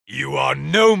You are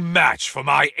no match for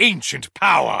my ancient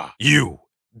power. You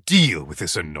deal with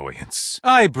this annoyance.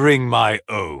 I bring my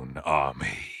own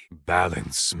army.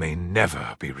 Balance may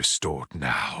never be restored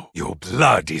now. Your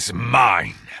blood is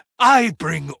mine. I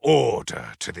bring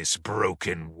order to this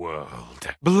broken world.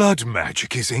 Blood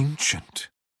magic is ancient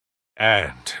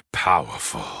and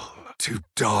powerful. To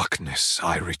darkness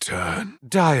I return.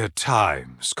 Dire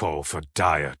times call for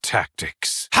dire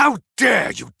tactics. How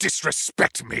dare you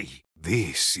disrespect me?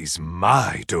 This is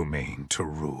my domain to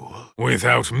rule.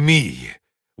 Without me,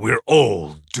 we're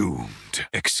all doomed.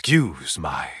 Excuse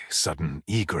my sudden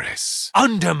egress.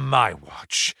 Under my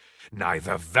watch,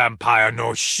 neither vampire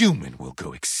nor human will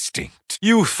go extinct.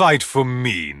 You fight for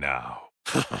me now.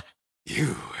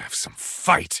 You have some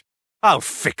fight. I'll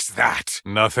fix that.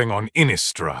 Nothing on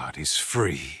Innistrad is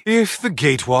free. If the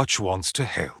Gatewatch wants to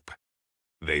help,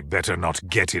 they better not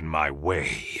get in my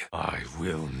way. I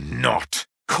will not.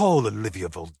 Call Olivia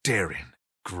Voldaren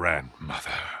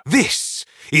grandmother. This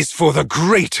is for the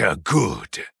greater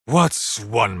good. What's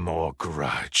one more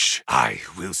grudge? I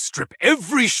will strip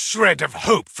every shred of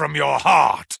hope from your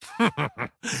heart.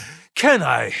 Can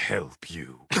I help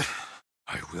you?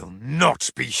 I will not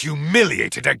be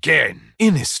humiliated again.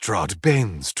 Innistrad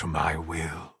bends to my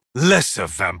will. Lesser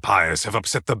vampires have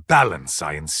upset the balance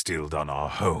I instilled on our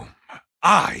home.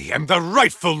 I am the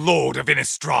rightful lord of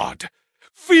Innistrad.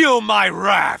 Feel my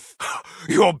wrath.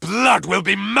 Your blood will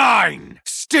be mine.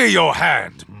 Stay your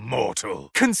hand,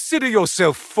 mortal. Consider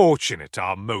yourself fortunate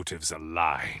our motives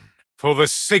align. For the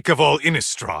sake of all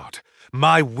Innistrad,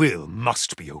 my will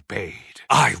must be obeyed.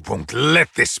 I won't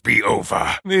let this be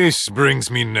over. This brings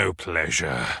me no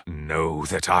pleasure. Know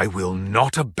that I will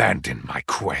not abandon my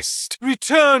quest.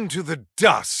 Return to the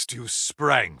dust you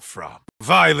sprang from.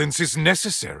 Violence is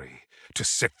necessary to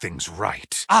set things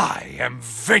right. I am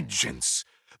vengeance,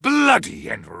 bloody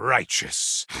and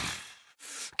righteous.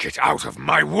 Get out of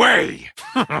my way!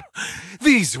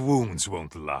 These wounds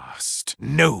won't last.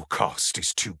 No cost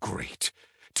is too great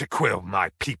to quell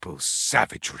my people's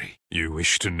savagery. You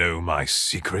wish to know my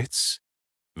secrets?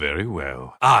 Very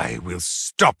well. I will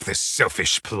stop this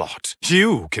selfish plot.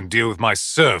 You can deal with my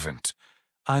servant.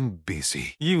 I'm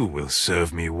busy. You will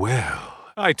serve me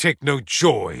well. I take no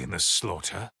joy in the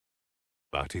slaughter,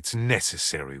 but it's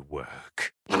necessary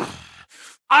work.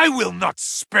 I will not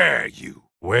spare you.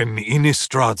 When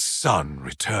Innistrad's son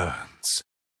returns,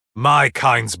 my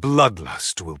kind's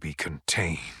bloodlust will be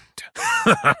contained.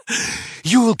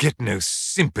 You'll get no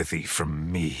sympathy from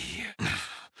me.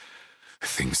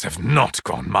 Things have not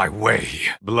gone my way.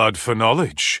 Blood for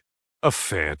knowledge, a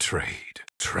fair trade.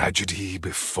 Tragedy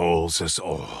befalls us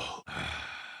all.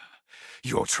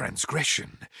 Your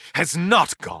transgression has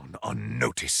not gone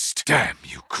unnoticed. Damn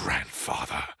you,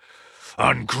 grandfather.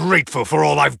 Ungrateful for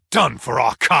all I've done for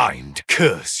our kind.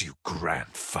 Curse you,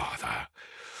 grandfather.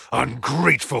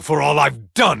 Ungrateful for all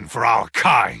I've done for our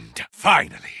kind.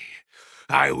 Finally,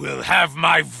 I will have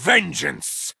my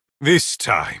vengeance. This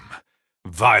time,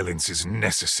 violence is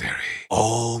necessary.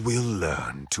 All will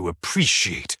learn to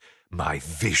appreciate my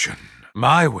vision.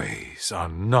 My ways are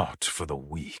not for the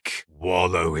weak.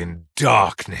 Wallow in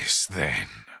darkness, then.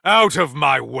 Out of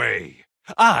my way.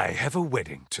 I have a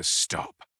wedding to stop.